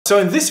So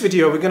in this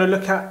video, we're going to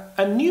look at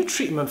a new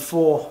treatment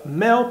for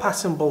male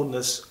pattern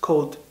baldness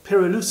called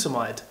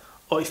Pyrilutamide,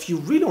 or if you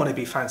really want to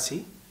be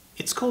fancy,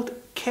 it's called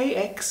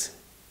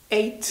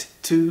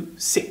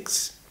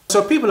KX826.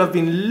 So people have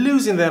been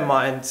losing their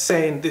mind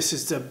saying this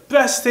is the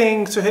best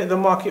thing to hit the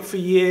market for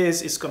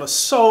years, it's going to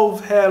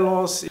solve hair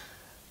loss,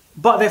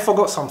 but they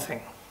forgot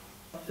something.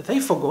 They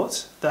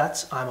forgot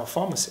that I'm a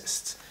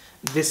pharmacist.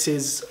 This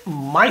is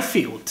my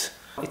field.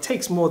 It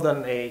takes more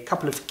than a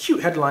couple of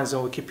cute headlines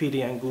on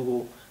Wikipedia and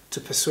Google to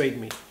persuade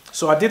me.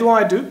 So I did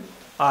what I do.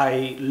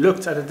 I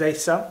looked at the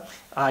data,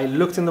 I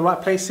looked in the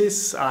right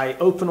places, I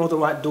opened all the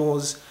right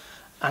doors,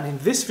 and in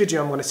this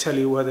video I'm going to tell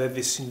you whether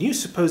this new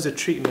supposed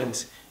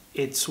treatment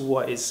it's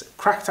what it's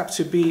cracked up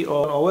to be,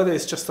 or whether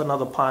it's just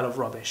another pile of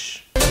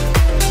rubbish.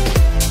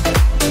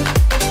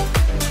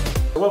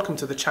 Welcome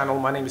to the channel,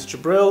 my name is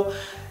Jabril.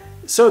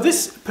 So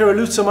this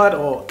Pyrilutamide,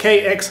 or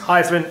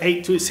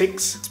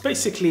KX-826, it's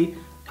basically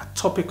a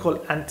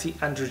topical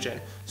anti-androgen.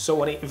 So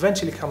when it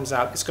eventually comes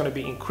out, it's going to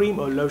be in cream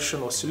or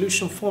lotion or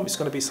solution form. It's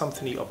going to be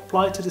something you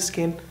apply to the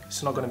skin.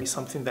 It's not going to be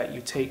something that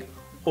you take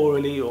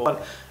orally.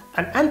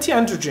 An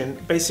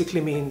anti-androgen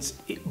basically means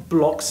it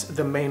blocks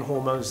the main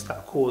hormones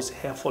that cause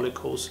hair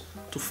follicles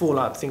to fall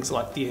out, things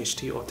like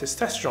DHT or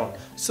testosterone.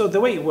 So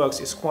the way it works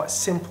is quite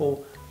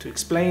simple to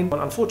explain, but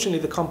unfortunately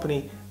the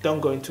company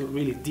don't go into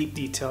really deep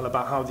detail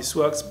about how this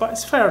works, but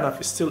it's fair enough,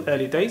 it's still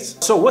early days.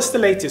 So what's the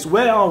latest?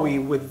 Where are we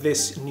with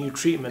this new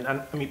treatment?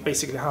 And I mean,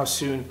 basically how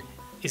soon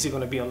is it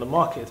going to be on the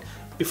market?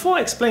 Before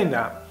I explain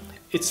that,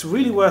 it's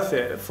really worth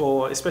it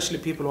for especially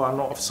people who are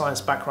not of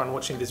science background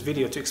watching this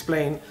video to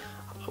explain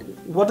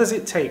what does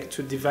it take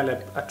to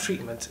develop a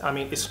treatment. I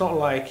mean, it's not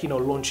like,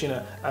 launching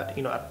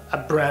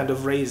a brand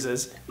of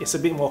razors. It's a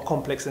bit more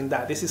complex than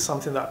that. This is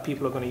something that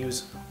people are going to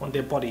use on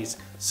their bodies.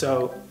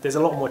 So there's a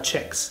lot more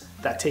checks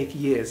that take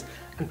years.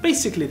 And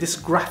basically this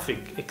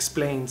graphic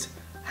explains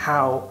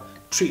how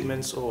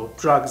treatments or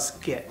drugs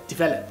get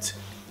developed.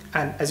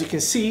 And as you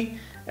can see,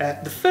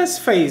 the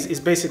first phase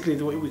is basically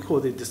what we call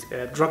the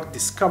drug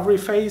discovery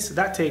phase.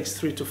 That takes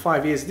 3 to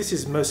 5 years. This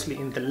is mostly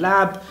in the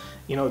lab.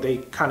 They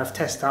kind of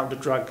test out the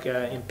drug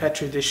in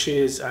petri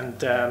dishes, and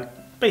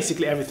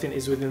basically everything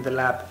is within the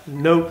lab.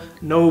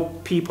 No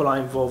people are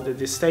involved at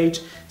this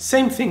stage.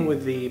 Same thing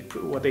with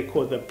what they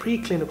call the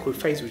preclinical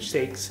phase, which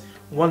takes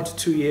 1 to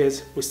 2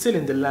 years. We're still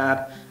in the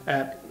lab.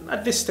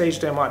 At this stage,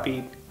 there might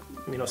be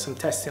some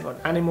testing on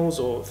animals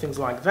or things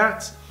like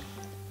that.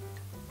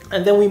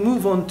 And then we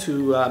move on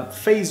to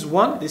phase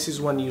 1. This is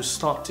when you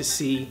start to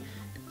see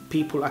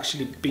people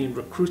actually being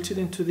recruited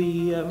into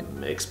the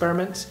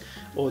experiments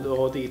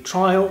or the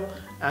trial,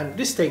 and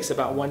this takes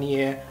about 1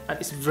 year, and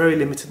it's very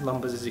limited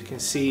numbers, as you can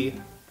see,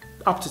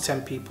 up to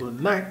 10 people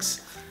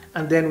max.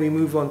 And then we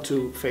move on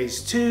to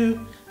phase 2,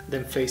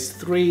 then phase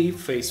 3,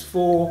 phase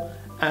 4,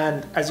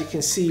 and as you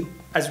can see,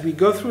 as we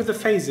go through the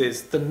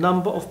phases, the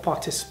number of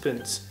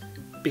participants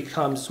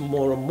becomes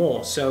more and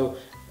more. So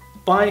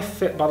by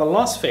the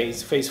last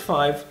phase, phase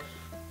 5,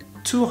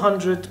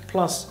 200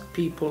 plus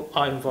people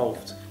are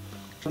involved.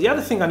 The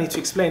other thing I need to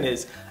explain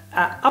is,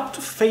 up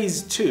to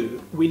phase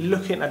 2, we're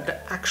looking at the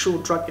actual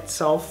drug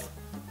itself.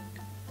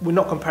 We're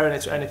not comparing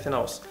it to anything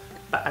else.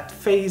 But at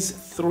phase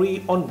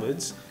 3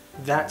 onwards,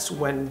 that's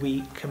when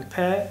we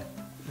compare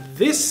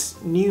this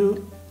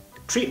new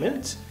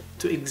treatment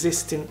to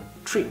existing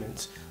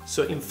treatments.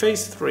 So in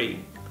phase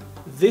 3,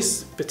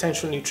 this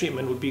potential new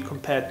treatment would be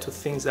compared to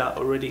things that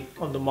are already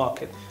on the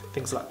market,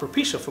 things like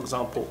Propecia, for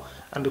example.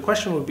 And the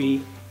question would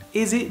be,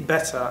 is it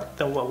better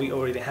than what we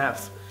already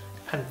have?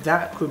 And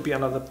that could be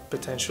another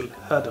potential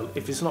hurdle.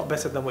 If it's not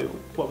better than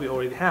what we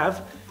already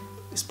have,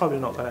 it's probably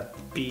not going to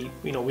be,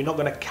 we're not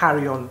going to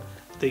carry on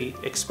the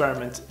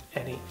experiment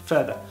any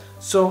further.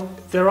 So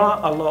there are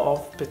a lot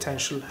of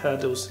potential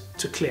hurdles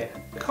to clear.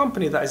 The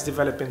company that is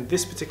developing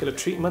this particular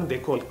treatment, they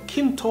call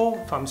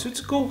Kintor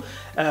Pharmaceutical.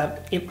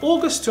 In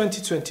August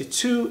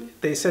 2022,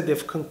 they said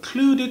they've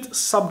concluded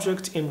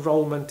subject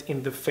enrollment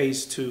in the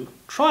phase 2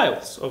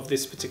 trials of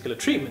this particular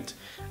treatment.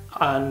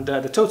 And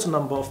the total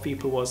number of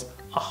people was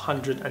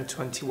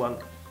 121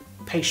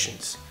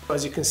 patients.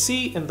 As you can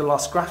see in the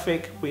last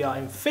graphic, we are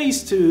in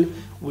phase 2,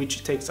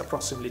 which takes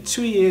approximately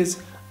 2 years.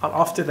 And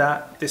after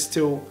that, there's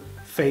still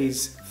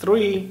phase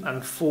 3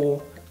 and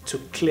 4 to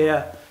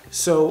clear.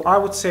 So I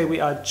would say we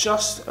are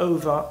just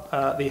over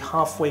the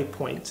halfway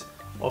point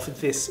of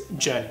this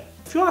journey.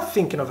 If you are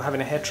thinking of having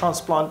a hair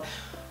transplant,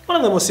 one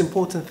of the most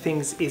important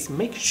things is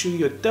making sure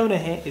your donor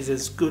hair is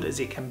as good as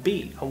it can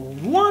be.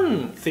 And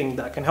one thing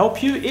that can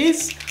help you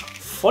is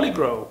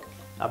Foligrow,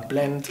 a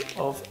blend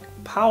of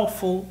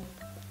powerful,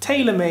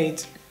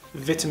 tailor-made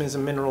vitamins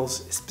and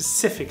minerals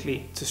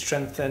specifically to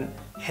strengthen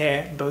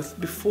hair both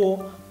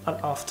before and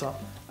after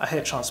a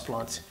hair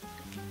transplant.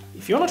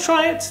 If you want to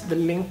try it, the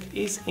link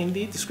is in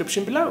the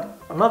description below.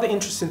 Another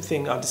interesting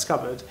thing I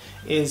discovered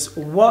is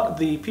what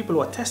the people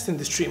who are testing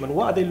this treatment,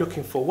 what are they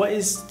looking for? What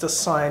is the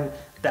sign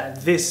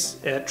that this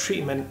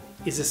treatment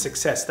is a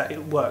success, that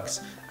it works?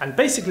 And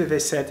basically they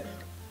said,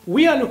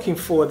 we are looking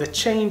for the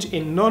change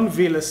in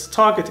non-vellus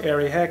target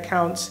area hair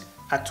counts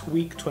at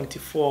week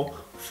 24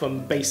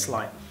 from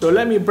baseline. So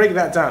let me break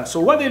that down. So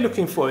what they're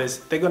looking for is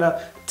they're going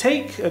to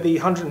take the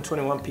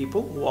 121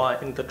 people who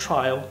are in the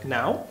trial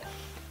now,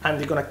 and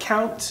they're going to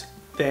count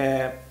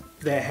their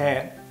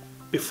hair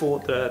before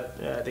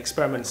the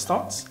experiment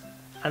starts,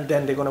 and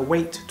then they're going to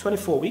wait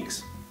 24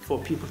 weeks for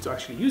people to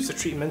actually use the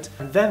treatment,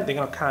 and then they're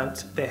going to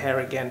count their hair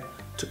again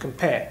to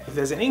compare. If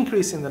there's an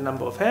increase in the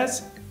number of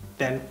hairs,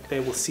 then they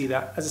will see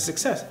that as a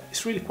success.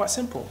 It's really quite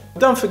simple.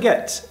 Don't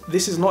forget,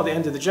 this is not the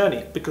end of the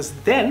journey, because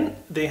then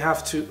they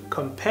have to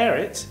compare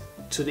it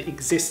to the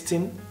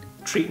existing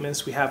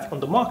treatments we have on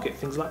the market,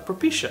 things like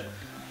Propecia.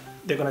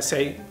 They're going to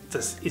say,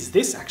 is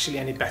this actually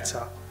any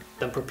better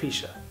than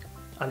Propecia?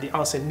 And the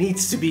answer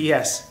needs to be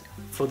yes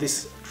for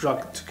this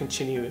drug to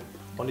continue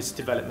on its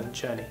development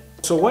journey.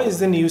 So what is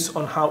the news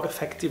on how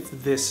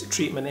effective this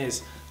treatment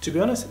is? To be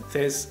honest,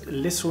 there's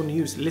little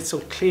news,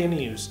 little clear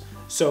news.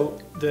 So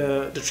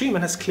the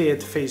treatment has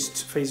cleared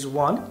phase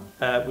 1,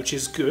 which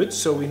is good.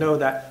 So we know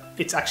that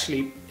it's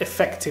actually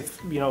effective,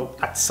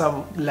 at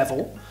some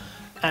level,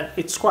 and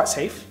it's quite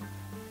safe.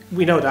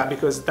 We know that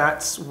because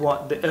that's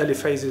what the early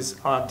phases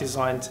are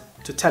designed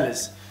to tell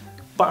us.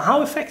 But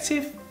how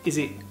effective? Is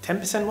it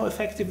 10% more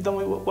effective than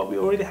what we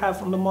already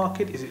have on the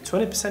market? Is it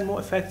 20% more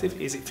effective?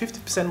 Is it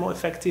 50% more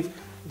effective?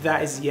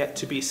 That is yet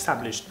to be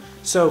established.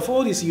 So for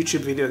all these YouTube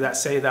videos that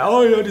say that,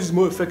 oh yeah, this is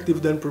more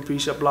effective than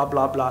Propecia, blah,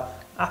 blah, blah,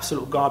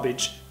 absolute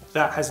garbage.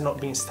 That has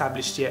not been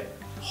established yet.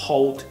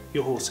 Hold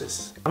your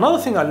horses.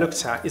 Another thing I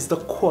looked at is the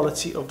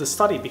quality of the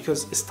study,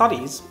 because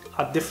studies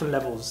are different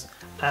levels,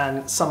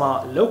 and some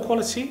are low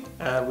quality.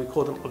 We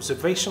call them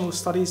observational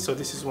studies. So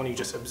this is when you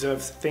just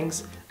observe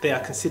things. They are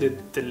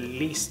considered the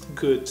least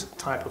good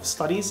type of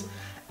studies.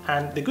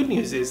 And the good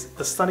news is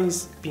the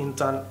studies being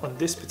done on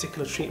this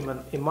particular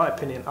treatment, in my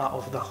opinion, are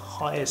of the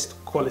highest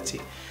quality.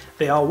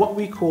 They are what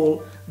we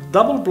call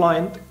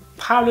double-blind,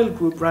 parallel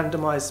group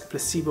randomized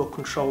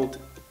placebo-controlled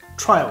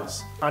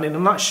trials. And in a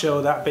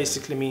nutshell, that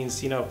basically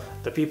means,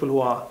 the people who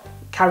are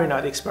carrying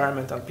out the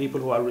experiment and people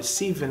who are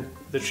receiving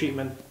the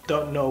treatment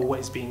don't know what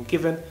is being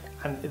given,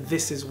 and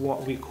this is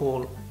what we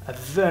call a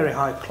very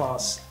high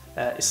class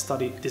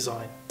study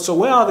design. So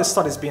where are the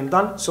studies being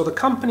done? So the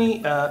company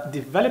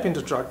developing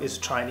the drug is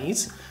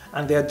Chinese,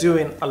 and they're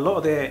doing a lot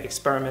of their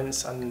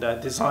experiments and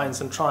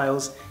designs and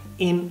trials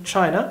in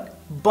China,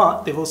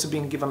 but they've also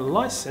been given a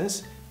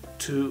license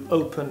to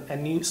open a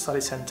new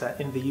study center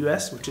in the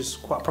US, which is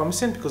quite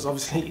promising, because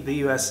obviously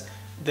the US,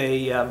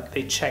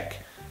 they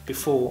check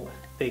before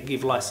they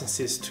give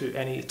licenses to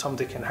any Tom,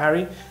 Dick and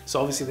Harry. So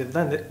obviously they've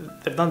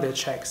done their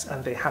checks,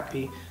 and they're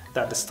happy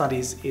that the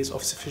studies is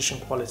of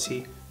sufficient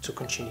quality to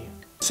continue.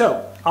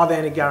 So are there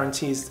any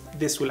guarantees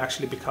this will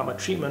actually become a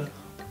treatment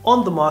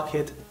on the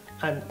market?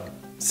 And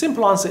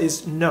simple answer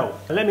is no.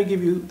 Let me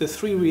give you the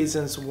 3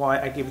 reasons why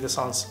I give this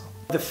answer.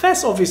 The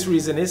first obvious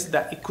reason is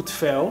that it could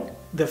fail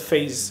the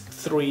phase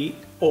 3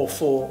 or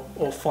 4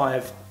 or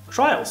 5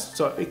 trials.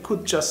 So it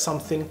could just,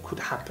 something could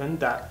happen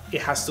that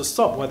it has to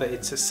stop, whether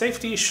it's a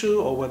safety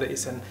issue or whether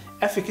it's an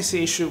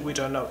efficacy issue, we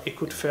don't know. It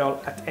could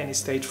fail at any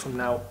stage from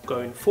now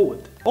going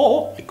forward.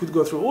 Or it could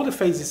go through all the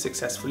phases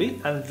successfully,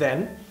 and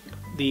then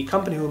the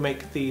company who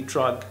make the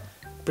drug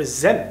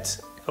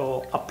present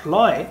or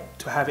apply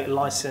to have it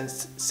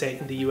licensed, say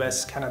in the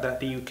US, Canada,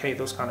 the UK,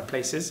 those kind of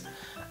places.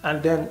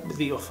 And then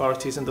the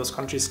authorities in those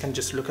countries can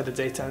just look at the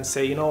data and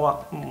say, you know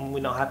what, we're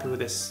not happy with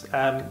this.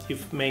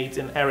 You've made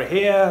an error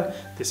here,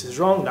 this is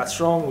wrong, that's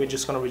wrong, we're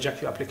just going to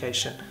reject your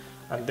application.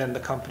 And then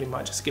the company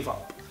might just give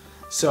up.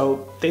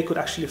 So they could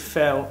actually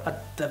fail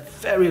at the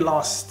very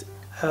last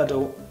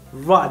hurdle,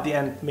 right at the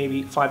end,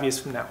 maybe 5 years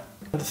from now.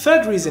 And the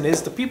third reason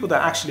is the people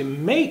that actually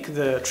make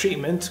the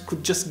treatment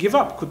could just give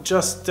up, could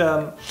just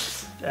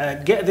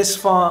get this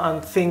far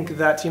and think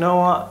that, you know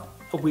what,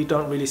 we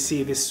don't really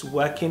see this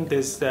working.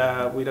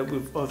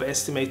 We've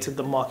overestimated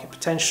the market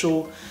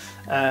potential.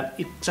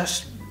 It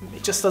just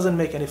doesn't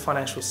make any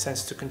financial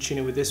sense to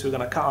continue with this. We're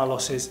going to cut our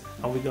losses,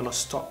 and we're going to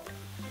stop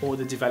all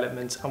the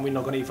development, and we're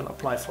not going to even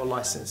apply for a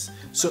license.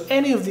 So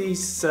any of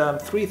these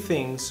 3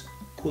 things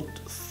could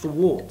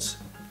thwart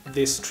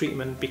this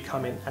treatment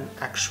becoming an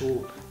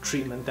actual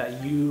treatment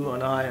that you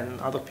and I and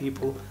other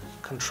people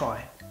can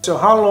try. So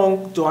how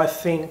long do I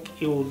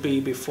think it will be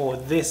before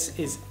this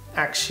is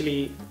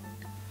actually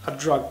a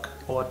drug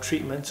or a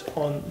treatment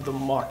on the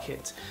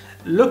market?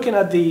 Looking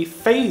at the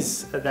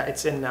phase that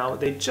it's in now,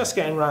 they're just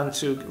getting around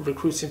to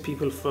recruiting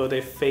people for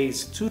their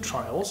phase 2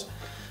 trials.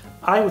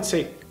 I would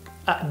say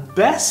at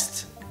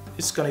best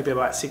it's going to be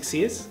about 6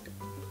 years,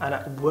 and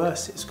at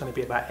worst it's going to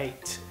be about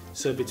 8.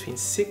 So between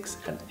 6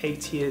 and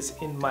 8 years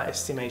in my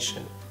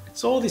estimation.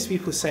 So all these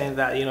people saying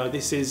that,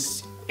 this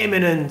is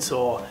imminent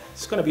or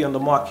it's going to be on the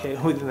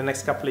market within the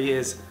next couple of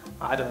years,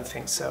 I don't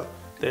think so.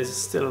 There's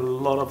still a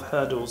lot of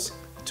hurdles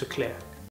to clear.